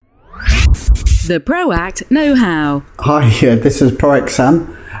The ProAct Know-How. Hi, this is ProAct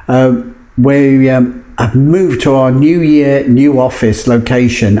Sam. We have moved to our new year, new office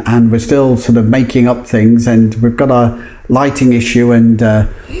location, and we're still sort of making up things, and we've got a lighting issue and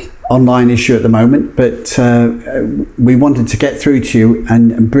online issue at the moment, but we wanted to get through to you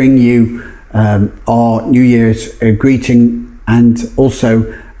and bring you our New Year's greeting, and also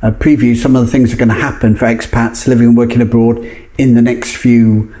preview some of the things that are going to happen for expats living and working abroad in the next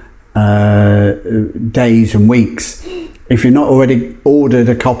few days and weeks. If you're not already ordered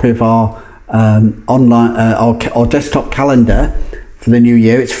a copy of our online our desktop calendar for the new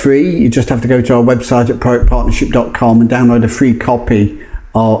year, it's free. You just have to go to our website at proactpartnership.com and download a free copy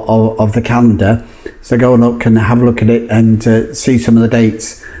of the calendar. So go and look and have a look at it and see some of the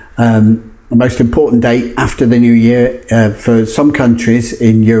dates. The most important date after the new year for some countries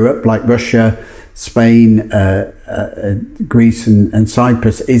in Europe, like Russia, Spain, Greece and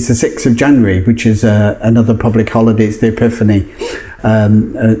Cyprus, is the 6th of January, which is another public holiday. It's the Epiphany.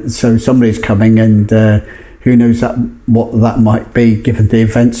 So somebody's coming, and who knows what that might be, given the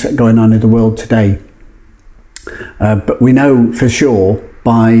events that are going on in the world today. But we know for sure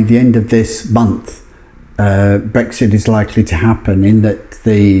by the end of this month, Brexit is likely to happen, in that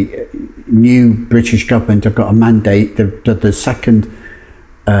the new British government have got a mandate. The second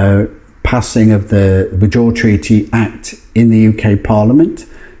passing of the Withdrawal Treaty Act in the UK Parliament.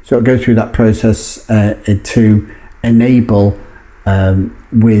 So it'll go through that process to enable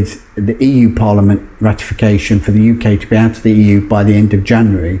with the EU Parliament ratification for the UK to be out of the EU by the end of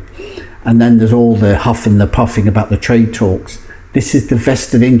January. And then there's all the huff and the puffing about the trade talks. This is the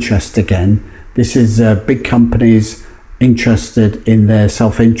vested interest again. This is big companies interested in their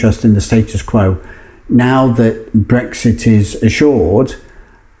self-interest in the status quo. Now that Brexit is assured,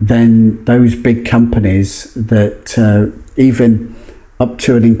 then those big companies that even up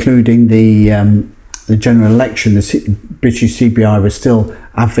to and including the general election, the British CBI was still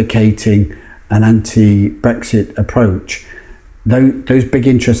advocating an anti-Brexit approach. Those big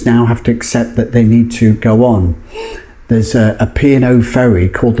interests now have to accept that they need to go on. There's a P&O ferry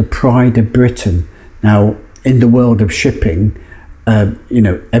called the Pride of Britain. Now, in the world of shipping,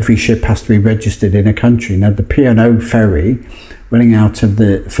 every ship has to be registered in a country. Now, the P&O ferry running out from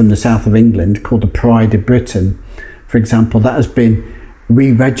the south of England, called the Pride of Britain, for example, that has been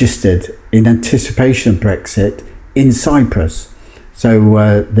re-registered in anticipation of Brexit in Cyprus. So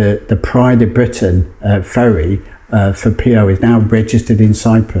the Pride of Britain ferry for PO is now registered in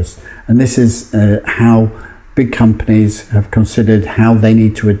Cyprus. And this is how big companies have considered how they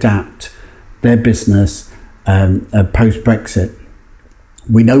need to adapt their business post-Brexit.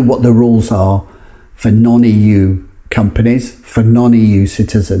 We know what the rules are for non-EU companies, for non-EU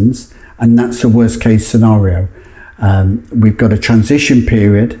citizens, and that's the worst case scenario. We've got a transition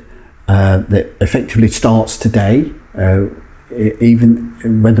period that effectively starts today.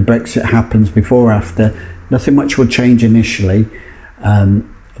 Even whether Brexit happens before or after, nothing much will change initially.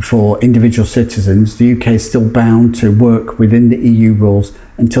 For individual citizens, the UK is still bound to work within the EU rules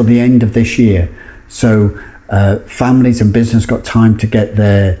until the end of this year. So families and business got time to get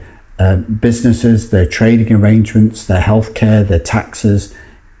their businesses, their trading arrangements, their healthcare, their taxes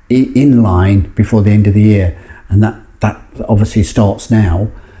in line before the end of the year. And that obviously starts now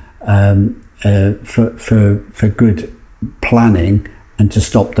for good planning and to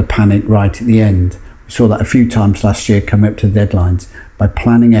stop the panic right at the end. We saw that a few times last year coming up to the deadlines. By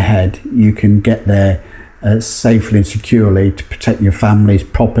planning ahead, you can get there safely and securely to protect your family's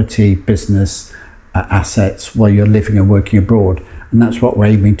property, business, assets while you're living and working abroad. And that's what we're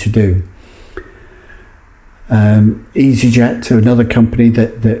aiming to do. EasyJet, another company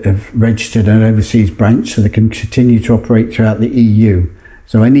that have registered an overseas branch so they can continue to operate throughout the EU.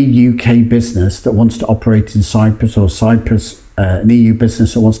 So any UK business that wants to operate in Cyprus, or Cyprus, an EU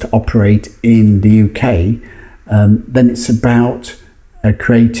business that wants to operate in the UK, then it's about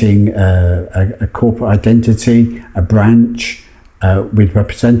creating a corporate identity, a branch with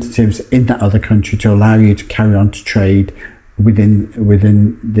representatives in that other country to allow you to carry on to trade within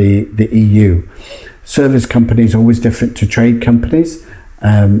the EU. Service companies are always different to trade companies,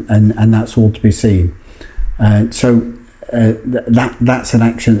 and that's all to be seen. So that's an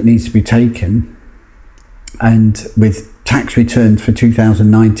action that needs to be taken. And with tax returns for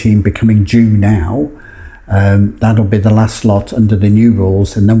 2019 becoming due now, that'll be the last lot under the new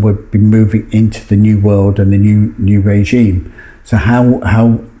rules, and then we'll be moving into the new world and the new regime. So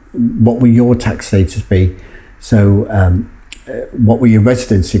what will your tax status be? So what will your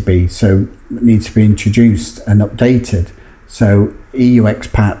residency be? So it needs to be introduced and updated. So EU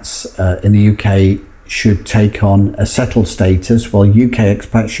expats in the UK should take on a settled status, while UK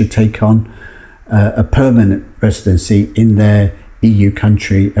expats should take on a permanent residency in their EU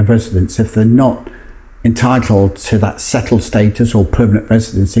country of residence. If they're not entitled to that settled status or permanent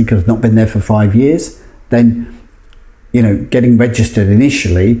residency because they've not been there for 5 years, then getting registered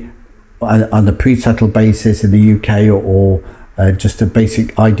initially on a pre-settled basis in the UK or just a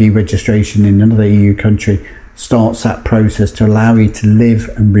basic ID registration in another EU country starts that process to allow you to live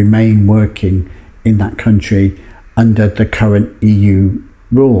and remain working in that country under the current EU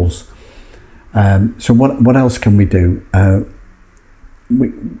rules. So what else can we do?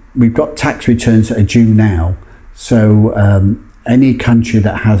 We've got tax returns that are due now. So any country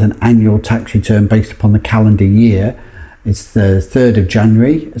that has an annual tax return based upon the calendar year, it's the 3rd of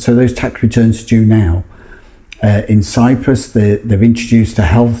January. So those tax returns are due now. In Cyprus, they've introduced a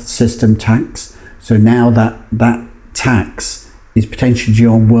health system tax. So now that tax is potentially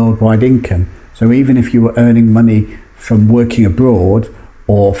due on worldwide income. So even if you were earning money from working abroad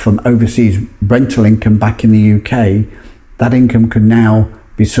or from overseas rental income back in the UK, that income could now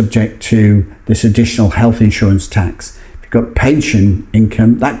be subject to this additional health insurance tax. If you've got pension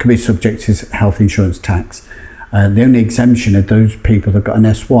income, that could be subject to health insurance tax. The only exemption are those people that have got an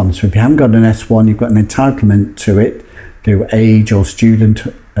S1. So if you haven't got an S1, you've got an entitlement to it through age or student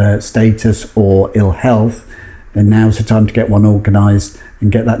status or ill health, then now's the time to get one organised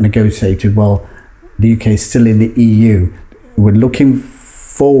and get that negotiated. Well, the UK is still in the EU. We're looking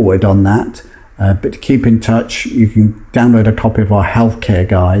forward on that, but to keep in touch, you can download a copy of our healthcare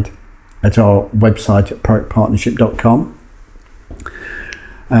guide at our website at proactpartnership.com.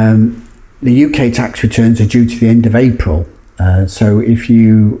 The UK tax returns are due to the end of April. So if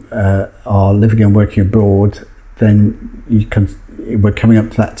you are living and working abroad, then we're coming up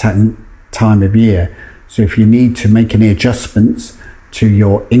to that time of year. So if you need to make any adjustments to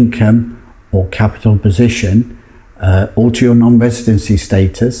your income or capital position, or to your non-residency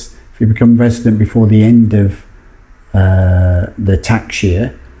status, if you become resident before the end of the tax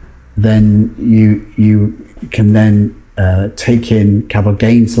year, then you can then take in capital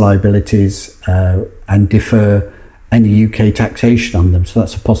gains liabilities and defer any UK taxation on them. So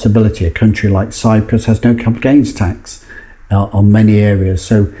that's a possibility. A country like Cyprus has no capital gains tax on many areas.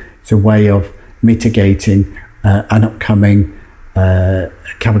 So it's a way of mitigating an upcoming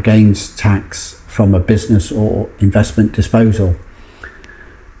capital gains tax from a business or investment disposal.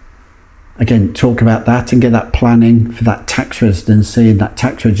 Again, talk about that and get that planning for that tax residency and that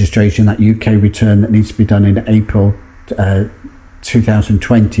tax registration, that UK return that needs to be done in April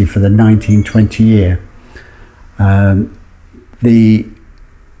 2020 for the 1920 year.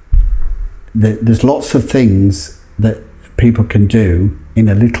 There's lots of things that people can do in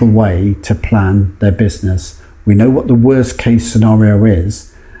a little way to plan their business. We know what the worst case scenario is,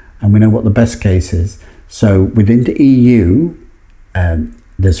 and we know what the best case is. So within the EU,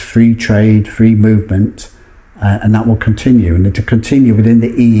 there's free trade, free movement, and that will continue. And to continue within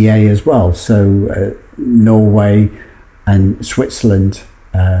the EEA as well. So Norway and Switzerland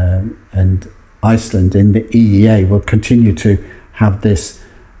and Iceland in the EEA will continue to have this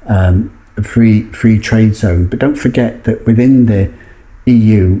free trade zone. But don't forget that within the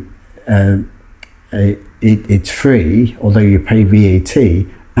EU, it's free, although you pay VAT.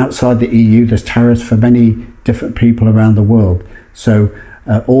 Outside the EU, there's tariffs for many different people around the world. So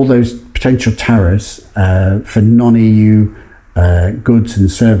all those potential tariffs for non-EU goods and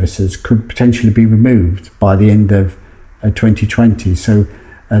services could potentially be removed by the end of 2020. So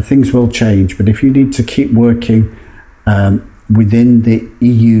things will change. But if you need to keep working within the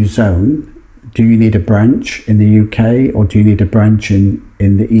EU zone, do you need a branch in the UK or do you need a branch in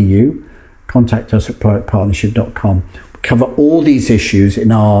the EU? Contact us at proactpartnership.com. We cover all these issues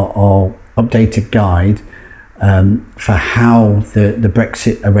in our updated guide for how the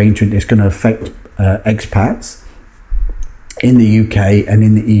Brexit arrangement is going to affect expats in the UK and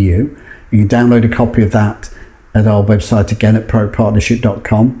in the EU. You can download a copy of that at our website again at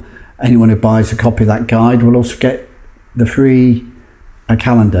proactpartnership.com. Anyone who buys a copy of that guide will also get the free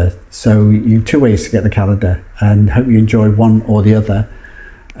calendar. So you have two ways to get the calendar, and hope you enjoy one or the other.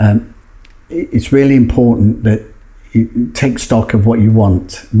 It's really important that you take stock of what you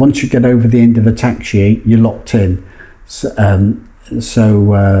want. Once you get over the end of a tax year, you're locked in. So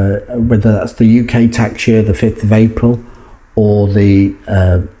whether that's the UK tax year, the 5th of April, or the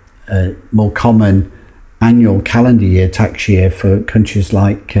more common annual calendar year tax year for countries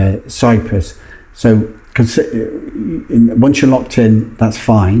like Cyprus. So once you're locked in, that's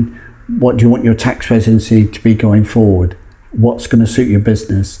fine. What do you want your tax residency to be going forward? What's going to suit your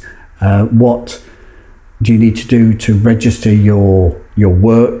business? What do you need to do to register your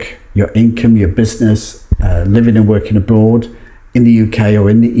work, your income, your business, living and working abroad in the UK or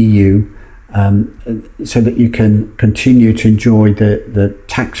in the EU? so that you can continue to enjoy the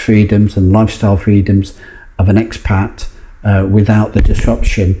tax freedoms and lifestyle freedoms of an expat without the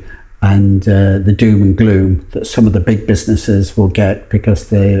disruption and the doom and gloom that some of the big businesses will get because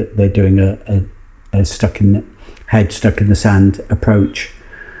they're doing a stuck in the sand approach.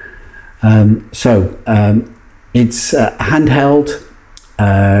 It's a handheld,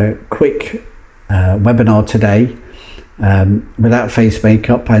 quick webinar today without face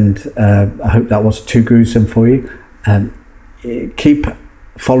makeup, and I hope that wasn't too gruesome for you. Keep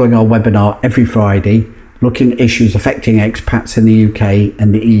following our webinar every Friday, looking at issues affecting expats in the UK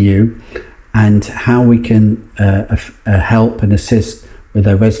and the EU and how we can help and assist with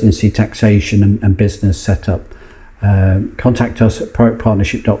their residency taxation and business setup. Contact us at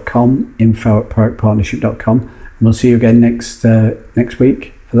proactpartnership.com, info@proactpartnership.com, and we'll see you again next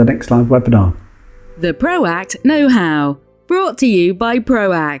week for the next live webinar. The ProAct Know-How, brought to you by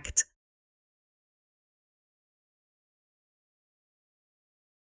ProAct.